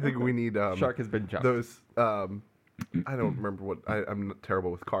 yeah. I think we need shark has been jumped. those. I don't remember what I'm not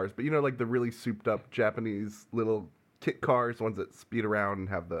terrible with cars, but you know, like the really souped up Japanese little kit cars, ones that speed around and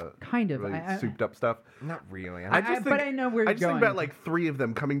have the Kind of. really I- souped up stuff. Not really. I just but think- I know where I you're just think going. about like 3 of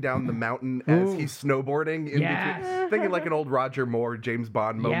them coming down the mountain as Ooh. he's snowboarding. In Yes. between. Thinking like an old Roger Moore James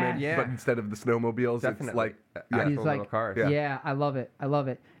Bond moment, Yes. Yeah. but instead of the snowmobiles, Definitely. it's like Actual He's little like, cars. Yeah. Yeah, I love it. I love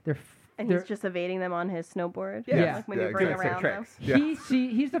it. And they're he's just evading them on his snowboard. Yeah. Like Yeah, maneuvering exactly. around them. Tricks. Yeah.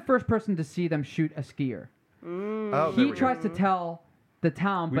 he's the first person to see them shoot a skier. oh, there He we go. tries to tell the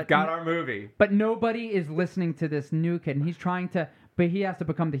town, We've but got our movie. but nobody is listening to this new kid, and he's trying to. But he has to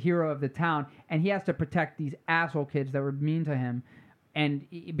become the hero of the town, and he has to protect these asshole kids that were mean to him, and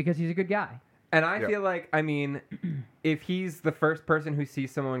because he's a good guy. And I Yeah. feel like, I mean, if he's the first person who sees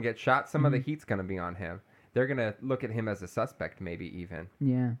someone get shot, some of the heat's going to be on him. They're going to look at him as a suspect, maybe even.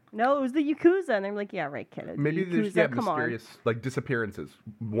 Yeah. No, it was the Yakuza. And they're like, yeah, right, kid. It's Maybe the there's Yakuza. Come on. mysterious like disappearances.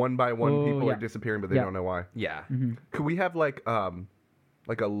 One by one, Oh, people yeah. are disappearing, but they Yeah. don't know why. Yeah. Mm-hmm. Could we have like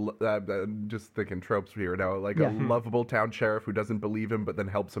like I'm just thinking tropes here now, like Yeah. a lovable town sheriff who doesn't believe him, but then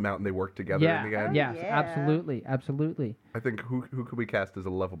helps him out, and they work together in the end. Yes, Yeah. absolutely, absolutely. I think who could we cast as a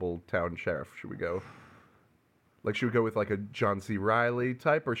lovable town sheriff? Should we go? Like, should we go with like a John C. Reilly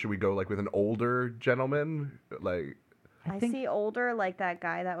type, or should we go like with an older gentleman? Like, I think- see older, like that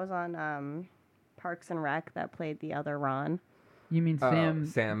guy that was on Parks and Rec that played the other Ron. You mean Sam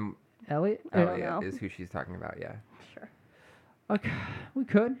Sam Elliott? Elliott know. is who she's talking about. Yeah. Sure. Okay, we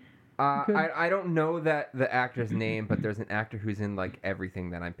could. Could- I don't know the actor's name, but there's an actor who's in like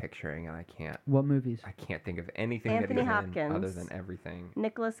everything that I'm picturing, and I can't What movies? think of anything Anthony that he's Hopkins. in other than everything.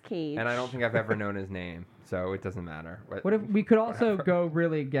 Nicolas Cage. And I don't think I've ever known his name, so it doesn't matter. What if we could also Whatever. go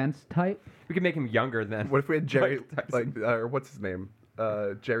really against type? We could make him younger than. what if we had Jerry, Mike Tyson. or what's his name?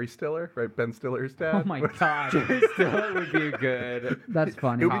 Jerry Stiller, right? Ben Stiller's dad. Oh my god, Still would be good. that's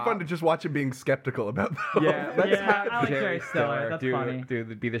funny. It would be fun to just watch him being skeptical about the Yeah, let's Yeah, have I like Jerry Jerry Stiller. Stiller That's do,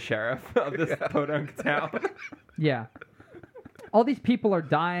 funny. be the sheriff of this podunk town. Yeah. All these people are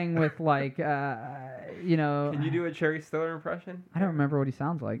dying with like, you know. Can you do a Jerry Stiller impression? I don't remember what he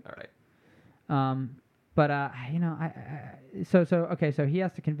sounds like. All right. But you know, so okay, so he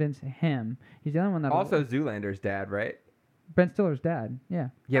has to convince him. He's the only one that Also, Zoolander's dad, right? Ben Stiller's dad. Yeah.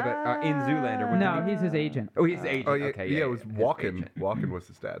 Yeah, but in Zoolander, what No, did he- he's his agent. Oh, he's the agent. Oh yeah, okay, yeah, it was his Walken. agent. Walken was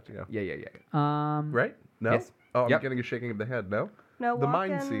his dad. Yeah. Yeah. Right? No. Yes. Oh, I'm Yep. getting a shaking of the head. No. No, The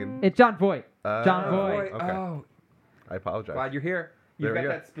mine Walken- scene. It's John Voight. John Oh, Voight. okay. Oh, I apologize. glad you're here. You've There we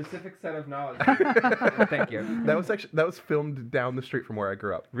got go. that specific set of knowledge. Thank you. That was filmed down the street from where I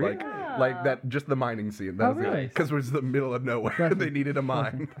grew up. Really? Like that, just the mining scene. That Oh, was really? Because it was the middle of nowhere. Bless They you. needed a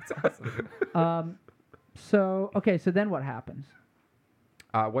mine. That's awesome. So okay, so then what happens?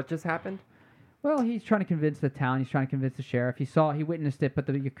 What just happened? Well, he's trying to convince the town. He's trying to convince the sheriff. He witnessed it, but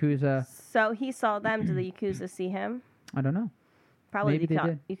the Yakuza, So he saw them. Did the Yakuza see him? I don't know. Probably Maybe they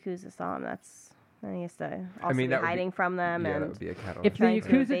the did. Yakuza saw him. Then he has to also mean, be that would be- hiding from them. Yeah, that and would be a catalyst. If the Trying to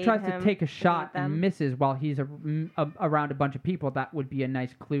Yakuza evade tries to him, take a evade shot them. and misses while he's around a bunch of people, that would be a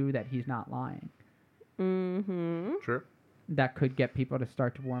nice clue that he's not lying. Mm-hmm. Sure. That could get people to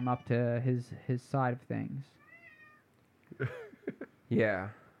start to warm up to his side of things. Yeah.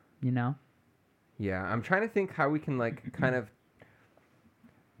 You know? Yeah, I'm trying to think how we can like kind of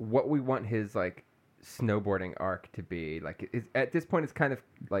what we want his like snowboarding arc to be. Like at this point, it's kind of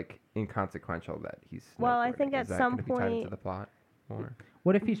like inconsequential that he's. Well, I snowboarding. think at Is that some gonna be tied into point- the plot. Or?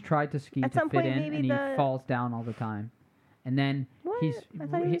 What if he's tried to ski At to some fit point, in maybe and he the- falls down all the time, and then What? he's I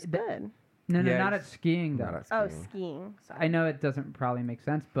thought he was th- good. No, Yeah, not he's at skiing though. Not at Oh, skiing. skiing. Sorry. I know it doesn't probably make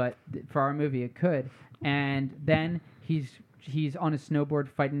sense, but for our movie it could. And then he's on his snowboard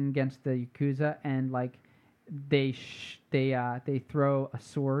fighting against the Yakuza, and like they throw a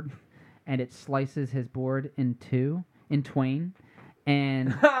sword, and it slices his board in twain,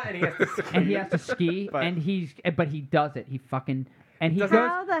 and and he has to ski. and he has to ski, But- but he does it. He fucking and he Doesn't- goes.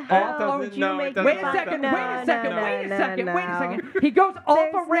 How the Oh, hell doesn't- would you no, it make doesn't Wait a work second, that wait way. a second, No, wait a no, second, no, wait a no. second. He goes off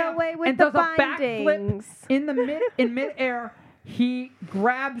There's a no ramp way with and the does a backflip bindings. in midair. He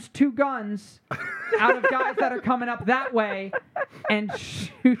grabs two guns out of guys that are coming up that way and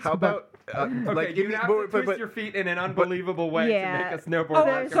shoots. How a bunch. about Okay, like you have to twist your feet in an unbelievable way Yeah. to make a snowboard. Oh, arc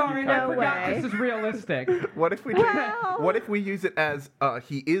I'm There's a sorry, few no I times. forgot way. this is realistic. What if we do, Well- what if we use it as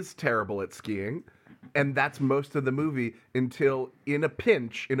he is terrible at skiing, and that's most of the movie until in a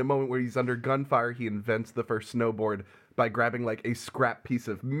pinch, in a moment where he's under gunfire, he invents the first snowboard by grabbing like a scrap piece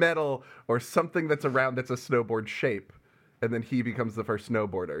of metal or something that's around that's a snowboard shape, and then he becomes the first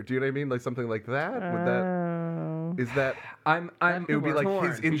snowboarder. Do you know what I mean? Like something like that. Would that is that? I'm It would be like torn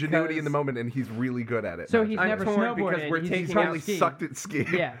his ingenuity in the because- moment, and he's really good at it. So That's he's I'm never torn because snowboarded. we're he's taking just out out totally skiing. sucked at skiing.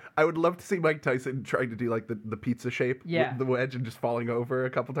 Yeah. I would love to see Mike Tyson trying to do like the pizza shape Yeah. with the wedge and just falling over a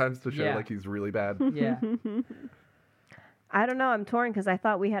couple times to show Yeah. like he's really bad. Yeah. I don't know. I'm torn because I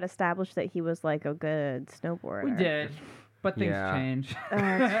thought we had established that he was like a good snowboarder. We did, but things Yeah. change.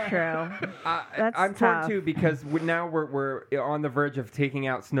 That's true. That's I'm torn tough. too because now we're on the verge of taking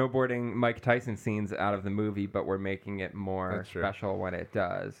out snowboarding Mike Tyson scenes out of the movie, but we're making it more That's true. special when it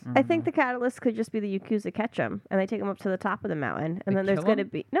does. I think the catalyst could just be the Yakuza catch him, and they take him up to the top of the mountain, and They then there's kill going to him?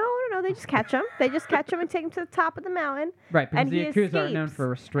 be no. They just catch him. They just catch him and take him to the top of the mountain, Right, because and the he Yakuza are known escapes. for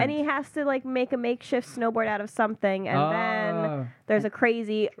restraint. and he has to like make a makeshift snowboard out of something, and Oh. then there's a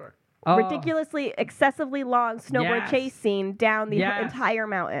crazy, Oh. ridiculously, excessively long snowboard Yes. chase scene down the Yes. entire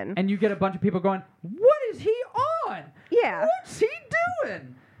mountain. And you get a bunch of people going, "What is he on? Yeah. What's he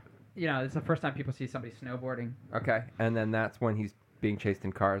doing?" You know, it's the first time people see somebody snowboarding. Okay, and then that's when he's being chased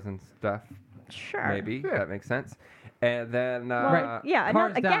in cars and stuff. Sure. Maybe Yeah. that makes sense. And then Well, Right. yeah.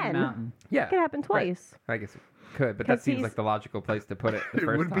 Cars down the Again, mountain. yeah, it could happen twice. I guess. Could, but 'Cause that seems he's- like the logical place to put it the It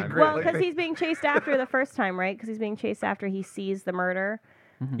first would be time. great. Well, like because they- he's being chased after the first time, right? Because he's being chased after he sees the murder.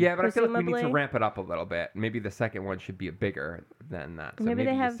 Yeah, but I feel like we need to Presumably. ramp it up a little bit. Maybe the second one should be bigger than that. So maybe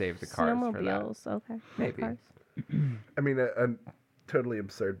they you have save the cars for that. snowmobiles. Okay. Maybe. Cars. I mean, a totally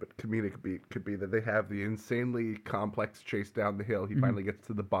absurd but comedic beat could be that they have the insanely complex chase down the hill. He finally gets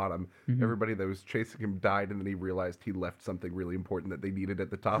to the bottom. Everybody that was chasing him died, and then he realized he left something really important that they needed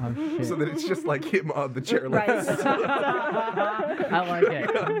at the top. shit. So that it's just like him on the chairlift. Right. I like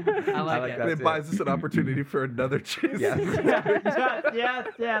it. I like like it. that. And it too. buys us an opportunity for another chase. Yes.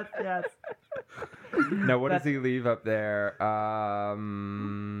 yes. No, what does That's- he leave up there?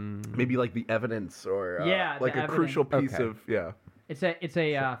 Maybe like the evidence or Yeah, like the a crucial piece Okay. of It's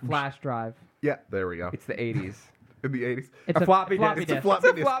a flash drive. yeah. There we go. It's the 80s. In the 80s. It's A floppy disk. It's a disk. floppy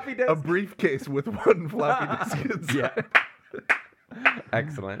It's a disk. floppy disk. A briefcase with one floppy disk inside. Yeah.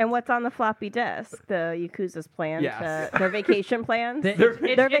 Excellent. And what's on the floppy disk? The Yakuza's plan, Yes. their vacation plans, The- their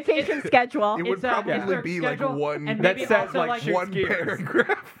it's- vacation schedule. It would It's, probably it's their be like schedule, one and That maybe says, also, like, shoot one skiers.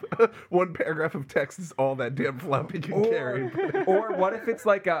 paragraph. One paragraph of text is all that damn floppy can carry. Or what if it's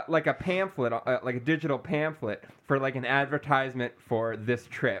like a pamphlet, like a digital pamphlet for like an advertisement for this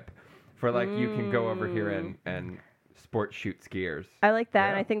trip, for like you can go over here and sport shoot skiers. I like that,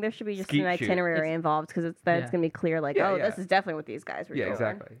 and Yeah. I think there should be just Skeet an shoot. itinerary involved because it's then it's Yeah. gonna be clear, like, Yeah, oh, yeah. this is definitely what these guys were Yeah, doing.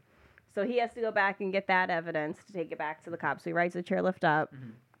 exactly. So he has to go back and get that evidence to take it back to the cops. So he rides the chairlift up,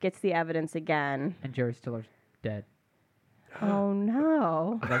 gets the evidence again. And Jerry Stiller's dead. Oh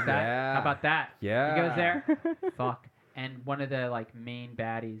no! Like that? Yeah. How about that? Yeah. He goes there. Fuck. And one of the like main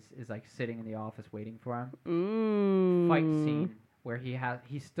baddies is like sitting in the office waiting for him. Fight scene where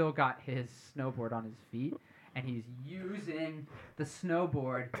he's still got his snowboard on his feet and he's using the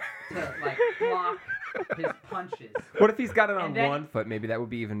snowboard to like block his punches. What if he's got it on And then- one foot? Maybe that would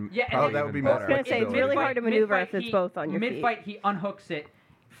be even. Yeah, and probably then- that would be even more I was better. gonna say it's really hard to maneuver if it's both on your feet. Mid-fight, he unhooks it,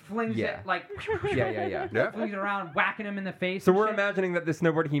 flings Yeah. it like Yeah. flings it around, whacking him in the face. So and we're shit. imagining that the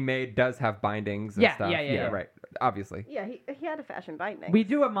snowboard he made does have bindings and Yeah, stuff. yeah. Right. Obviously. Yeah, he had a fashion binding. We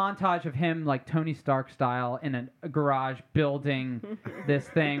do a montage of him like Tony Stark style in a garage building this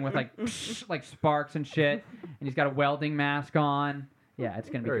thing with like like sparks and shit, and he's got a welding mask on. Yeah, it's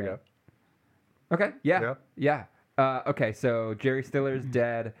gonna be There you great. go. Okay. Yeah. Okay. So Jerry Stiller's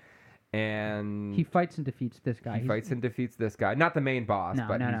dead, and He fights and defeats this guy. he He's- fights and defeats this guy. Not the main boss, No,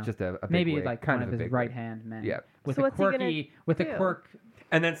 but no, he's no. just a big maybe wig, like kind one of a his big right wig. hand men. Yeah. With So a what's he gonna quirky, with a do? quirk.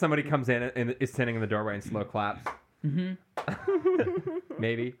 And then somebody comes in and is standing in the doorway and slow claps.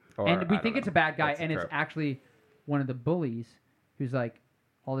 Maybe. Or, And we I think don't it's a know. bad guy, That's a and it's trope. actually one of the bullies who's like,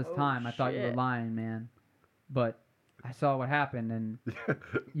 all this Oh, time I thought you were shit. lying, man, but I saw what happened, and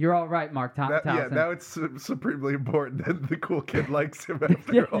you're all right, Mark Towson. Now it's supremely important that the cool kid likes him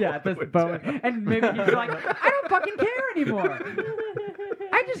after all. yeah, that this went bone. down. And maybe he's like, I don't fucking care anymore.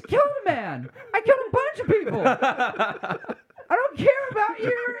 I just killed a man. I killed a bunch of people. I don't care about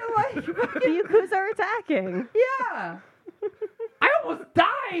your like. the Fucking, Yakuza are attacking. yeah. I almost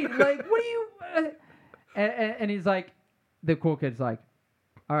died. Like, what do you? And he's like, the cool kid's like,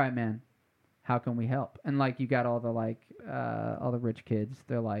 all right, man. How can we help? And like you got all the all the rich kids.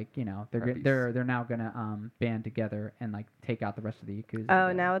 They're like, you know, Preppies. they're now gonna band together and like take out the rest of the Yakuza. Oh,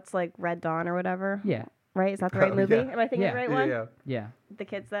 together. now it's like Red Dawn or whatever. Yeah, Right? Is that the right Oh, movie? yeah. Am I thinking Yeah. the right Yeah, one? yeah. yeah, The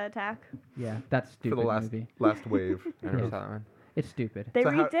kids that attack. yeah. That's For stupid the last movie. last wave. I never Yeah. saw that one. It's stupid. They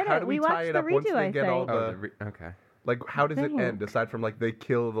So redid how it. do We we tie watched it the up once redo, they I get all think. the- Okay. Like, how does it end? Think. Aside from like they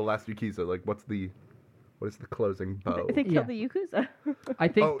kill the last Yakuza, like what is the closing bow? They killed Yeah. the Yakuza. I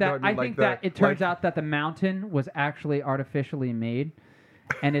think Oh, no, that I mean, I like think the- that it turns like- out that the mountain was actually artificially made,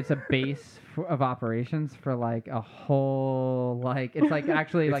 and it's a base of operations for like a whole like it's like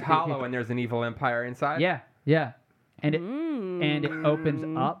actually It's like hollow and there's an evil empire inside. yeah, and it opens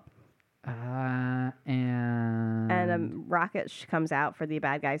up, and And a rocket comes out for the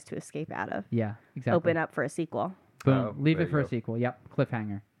bad guys to escape out of. yeah, exactly. Open up for a sequel. Boom. Oh, Leave there it for you a go. sequel. Yep.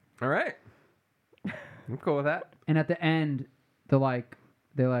 Cliffhanger. All right. I'm cool with that. And at the end, they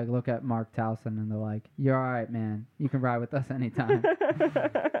look at Mark Towson and they're like, "You're all right, man. You can ride with us anytime."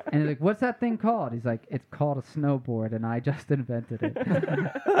 And he's like, "What's that thing called?" He's like, "It's called a snowboard, and I just invented it."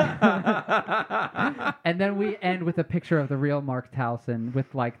 And then we end with a picture of the real Mark Towson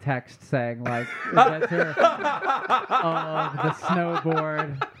with like text saying like, "Inventor of the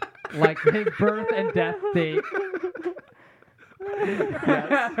snowboard," like his birth and death date.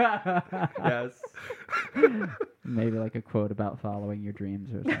 Yes. maybe like a quote about following your dreams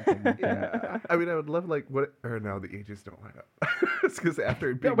or something like that. Yeah. I mean, I would love like what? Or no, the ages don't line up. It's because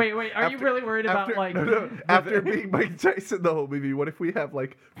after being, Wait, are you really worried about like? after being Mike Tyson the whole movie? What if we have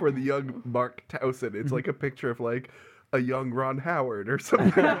like for the young Mark Towson? It's like a picture of like a young Ron Howard or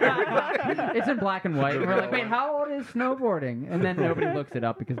something. It's in black and white. And we're like, wait, how old is snowboarding? And then nobody looks it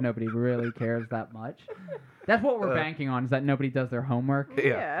up because nobody really cares that much. That's what we're banking on, is that nobody does their homework.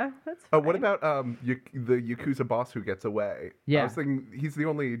 Yeah, that's fine. What about the Yakuza boss who gets away? Yeah. I was thinking he's the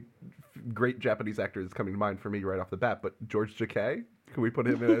only great Japanese actor that's coming to mind for me right off the bat. But George Takei, can we put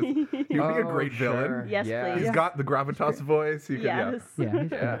him in as? He'd be a great villain. Yes, yeah. please. He's got the gravitas voice. He could, Yes. Yeah,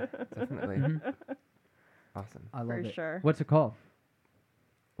 he's Yeah, good. definitely. Awesome. I love For it. sure. What's it called?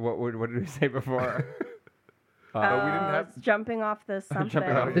 What did we say before? we didn't have. It's jumping off the something.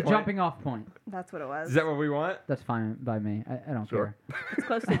 Jumping off The Point. jumping off point. That's what it was. Is that what we want? That's fine by me. I don't Sure. care. It's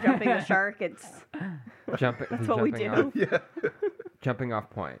close to jumping the shark. It's That's what we do. Yeah. Jumping off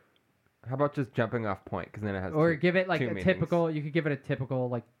point. How about just jumping off point? Because then it has. Or two- give it like two a meanings. typical. You could give it a typical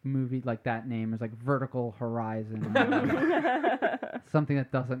like movie like that name is like Vertical Horizon. Something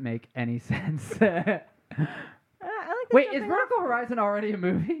that doesn't make any sense. I like the Wait, is jumping off. Vertical Horizon already a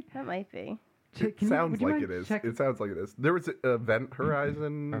movie? That might be. It Can you- sounds would you like mind it is. check- It sounds like it is. There was Event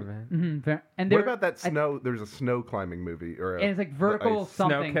Horizon. Okay. And What there- about that I- snow? There's a snow climbing movie or And it's like vertical ice.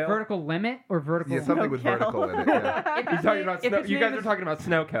 something, Snowkill? vertical limit or vertical. Yeah, something with Snowkill. vertical in it. Yeah. If You're its talking name- about if snow. its You name guys are is- talking about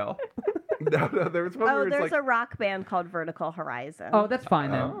Snowkill. No, there's one Oh, where it's there's like a rock band called Vertical Horizon. Oh, that's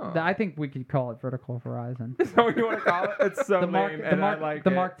fine then. Oh. I think we could call it Vertical Horizon. Is that what you want to call it? It's so The Mark, lame, the and Mark, I like the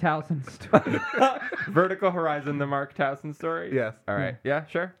it. Mark Towson story. Vertical Horizon, the Mark Towson story. yes. All right. Yeah,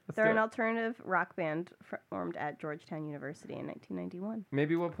 sure. Let's They're do an it. alternative rock band formed at Georgetown University in 1991.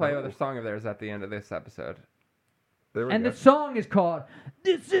 Maybe we'll play another song of theirs at the end of this episode. There we And go. the song is called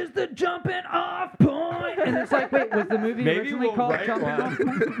 "This Is the Jumping Off Point," and it's like, wait, was the movie Maybe originally we'll called write "Jumping one. Off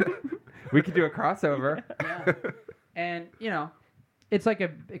Point"? We could do a crossover. Yeah. And you know, it's like a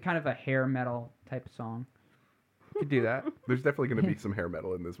kind of a hair metal type of song. We could do that. There's definitely going to be some hair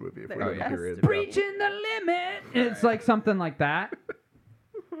metal in this movie if we're There going to is. hear it. Reaching the limit. It's like something like that.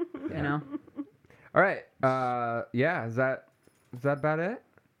 You know, All right. Yeah. Is that about it?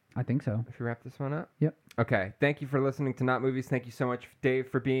 I think so. If we wrap this one up. Yep. Okay. Thank you for listening to Not Movies. Thank you so much, Dave,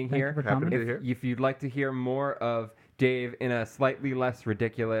 for being Thank here. you for Happy to coming. be here. If you'd like to hear more of Dave in a slightly less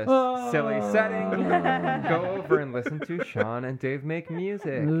ridiculous, Oh. silly setting, go over and listen to Sean and Dave make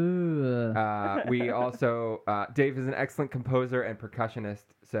music. Ooh. We also, Dave is an excellent composer and percussionist,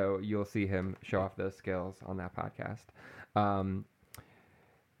 so you'll see him show off those skills on that podcast.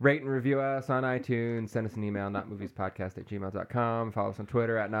 Rate and review us on iTunes. Send us an email, notmoviespodcast@gmail.com. Follow us on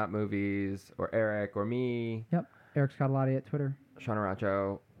Twitter @notmovies, or Eric or me, Yep. Eric Scottalotti at Twitter. Sean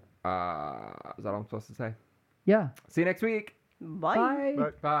Arancho. Is that all I'm supposed to say? Yeah. See you next week. Bye. Bye.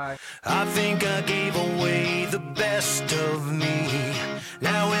 Bye. Bye. I think I gave away the best of me.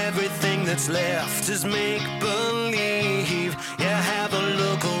 Now everything that's left is make believe. Yeah, have a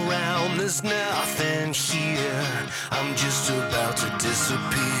look around, there's nothing here. I'm just about to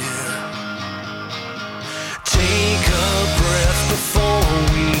disappear. Take a breath before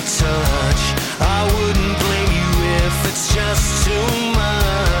we touch. I wouldn't blame you if it's just too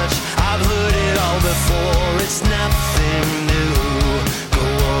much. I've heard it all before, it's nothing new. Go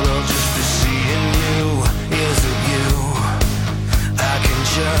on, I'll just be seeing you. Is it you? I can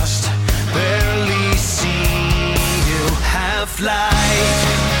just barely see you. Half-life.